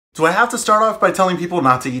Do I have to start off by telling people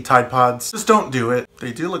not to eat Tide Pods? Just don't do it.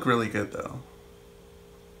 They do look really good though.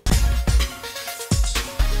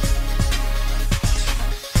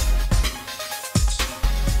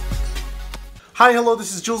 Hi, hello,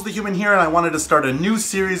 this is Jules the Human here, and I wanted to start a new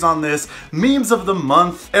series on this, Memes of the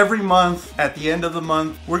Month. Every month, at the end of the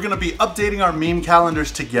month, we're gonna be updating our meme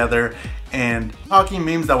calendars together and talking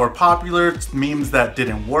memes that were popular, memes that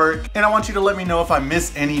didn't work, and I want you to let me know if I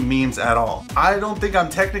miss any memes at all. I don't think I'm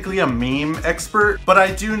technically a meme expert, but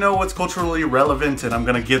I do know what's culturally relevant, and I'm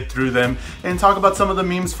gonna get through them and talk about some of the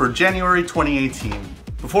memes for January 2018.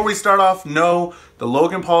 Before we start off, no, the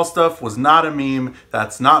Logan Paul stuff was not a meme.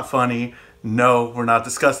 That's not funny. No, we're not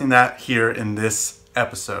discussing that here in this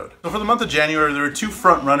episode. So for the month of January, there were two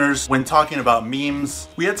front runners when talking about memes.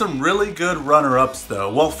 We had some really good runner-ups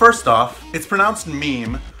though. Well, first off, it's pronounced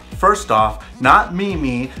meme. First off, not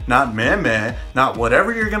meme, not meme, not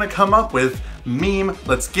whatever you're gonna come up with. Meme,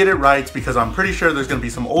 let's get it right, because I'm pretty sure there's gonna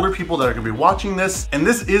be some older people that are gonna be watching this, and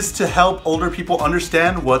this is to help older people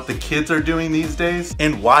understand what the kids are doing these days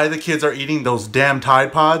and why the kids are eating those damn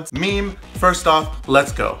Tide Pods. Meme, first off,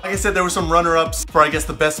 let's go. Like I said, there were some runner-ups for, I guess,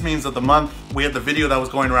 the best memes of the month. We had the video that was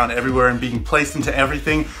going around everywhere and being placed into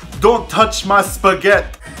everything. Don't touch my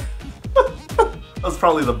spaghetti. That was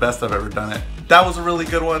probably the best I've ever done it. That was a really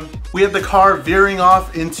good one. We had the car veering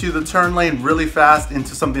off into the turn lane really fast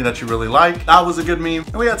into something that you really like. That was a good meme.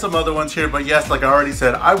 And we had some other ones here, but yes, like I already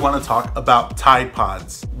said, I want to talk about Tide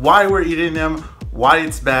Pods. Why we're eating them, why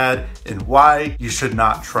it's bad, and why you should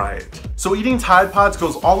not try it. So eating Tide Pods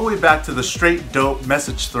goes all the way back to the Straight Dope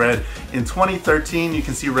message thread in 2013. You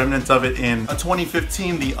can see remnants of it in a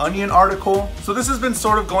 2015 The Onion article. So this has been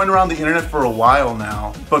sort of going around the internet for a while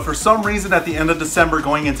now, but for some reason at the end of December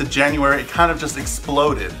going into January, it kind of just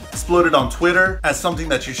exploded. Exploded on Twitter as something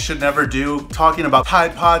that you should never do, talking about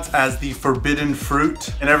Tide Pods as the forbidden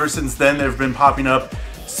fruit. And ever since then, they've been popping up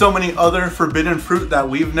so many other forbidden fruit that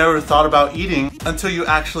we've never thought about eating until you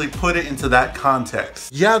actually put it into that context.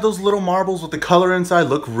 Yeah, those little marbles with the color inside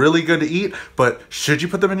look really good to eat, but should you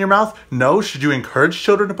put them in your mouth? No. Should you encourage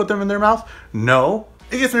children to put them in their mouth? No.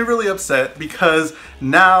 It gets me really upset because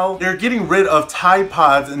now they're getting rid of Tide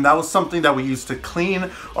Pods, and that was something that we used to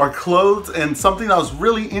clean our clothes and something that was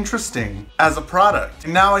really interesting as a product.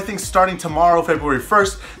 And now I think starting tomorrow, February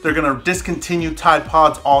 1st, they're gonna discontinue Tide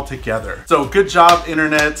Pods altogether. So good job,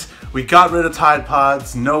 internet. We got rid of Tide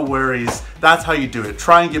Pods, no worries. That's how you do it.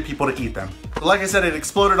 Try and get people to eat them. But like I said, it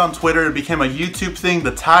exploded on Twitter. It became a YouTube thing,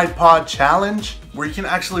 the Tide Pod Challenge, where you can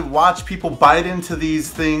actually watch people bite into these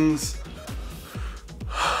things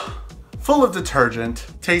full of detergent,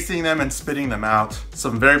 tasting them and spitting them out.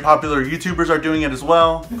 Some very popular YouTubers are doing it as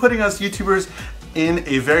well, putting us YouTubers in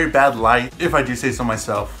a very bad light, if I do say so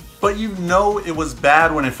myself. But you know it was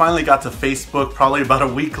bad when it finally got to Facebook, probably about a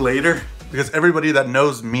week later, because everybody that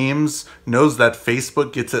knows memes knows that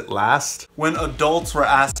Facebook gets it last. When adults were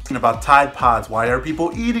asking about Tide Pods, why are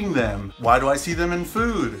people eating them? Why do I see them in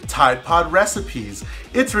food? Tide Pod recipes.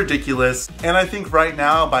 It's ridiculous. And I think right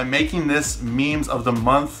now, by making this Memes of the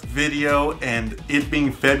Month video and it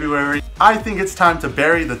being February, I think it's time to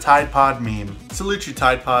bury the Tide Pod meme. Salute you,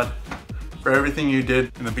 Tide Pod, for everything you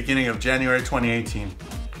did in the beginning of January 2018.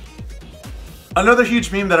 Another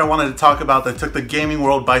huge meme that I wanted to talk about that took the gaming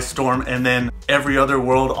world by storm and then every other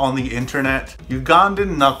world on the internet,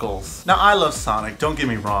 Ugandan Knuckles. Now I love Sonic, don't get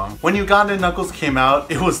me wrong. When Ugandan Knuckles came out,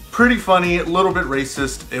 it was pretty funny, a little bit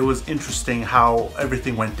racist. It was interesting how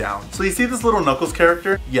everything went down. So you see this little Knuckles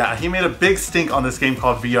character? Yeah, he made a big stink on this game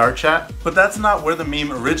called VR Chat, but that's not where the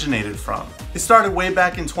meme originated from. It started way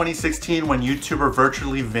back in 2016 when YouTuber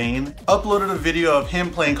Virtually Vain uploaded a video of him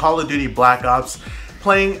playing Call of Duty Black Ops,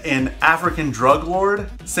 playing an African drug lord,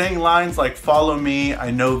 saying lines like "follow me, I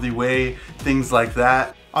know the way," things like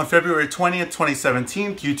that. On February 20th,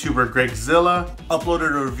 2017, YouTuber Gregzilla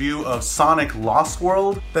uploaded a review of Sonic Lost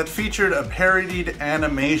World that featured a parodied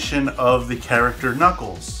animation of the character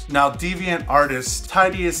Knuckles. Now, deviant artist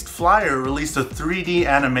Tidiest Flyer released a 3D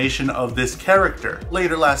animation of this character.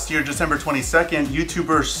 Later last year, December 22nd,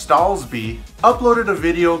 YouTuber Stallsby uploaded a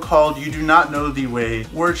video called "You Do Not Know the Way,"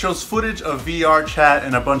 where it shows footage of VR Chat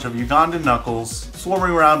and a bunch of Ugandan Knuckles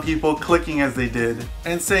swarming around people, clicking as they did,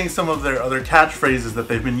 and saying some of their other catchphrases that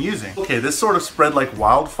they've been using. Okay, this sort of spread like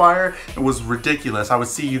wildfire. It was ridiculous. I would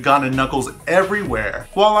see Ugandan Knuckles everywhere.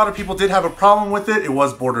 While a lot of people did have a problem with it, it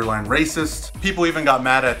was borderline racist. People even got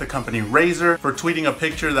mad at the company Razer for tweeting a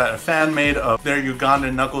picture that a fan made of their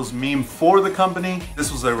Ugandan Knuckles meme for the company.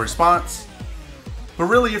 This was their response. But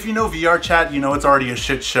really, if you know VR chat, you know it's already a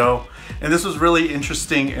shit show. And this was really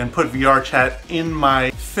interesting and put VR chat in my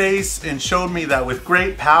face and showed me that with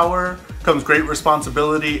great power comes great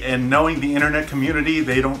responsibility, and knowing the internet community,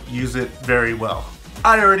 they don't use it very well.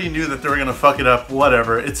 I already knew that they were gonna fuck it up,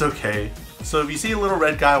 whatever, it's okay. So if you see a little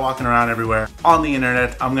red guy walking around everywhere on the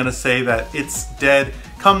internet, I'm gonna say that it's dead.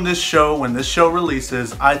 Come this show, when this show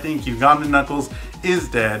releases, I think Ugandan Knuckles is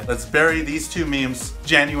dead. Let's bury these two memes,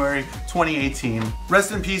 January 2018.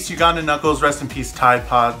 Rest in peace Ugandan Knuckles, rest in peace Tide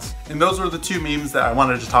Pods. And those were the two memes that I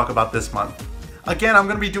wanted to talk about this month. Again, I'm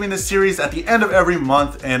going to be doing this series at the end of every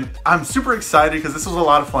month, and I'm super excited because this was a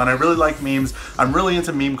lot of fun. I really like memes. I'm really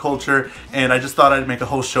into meme culture, and I just thought I'd make a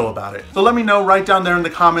whole show about it. So let me know right down there in the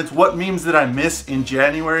comments, what memes did I miss in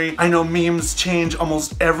January? I know memes change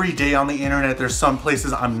almost every day on the internet. There's some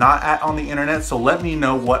places I'm not at on the internet, so let me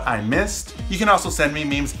know what I missed. You can also send me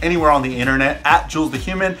memes anywhere on the internet, at Jules the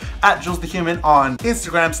Human, at Jules the Human on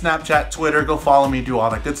Instagram, Snapchat, Twitter. Go follow me, do all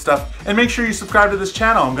that good stuff. And make sure you subscribe to this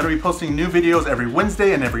channel. I'm going to be posting new videos every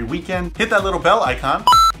Wednesday and every weekend. Hit that little bell icon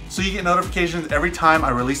so you get notifications every time I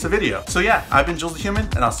release a video. So yeah, I've been Jules the Human,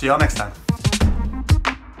 and I'll see y'all next time.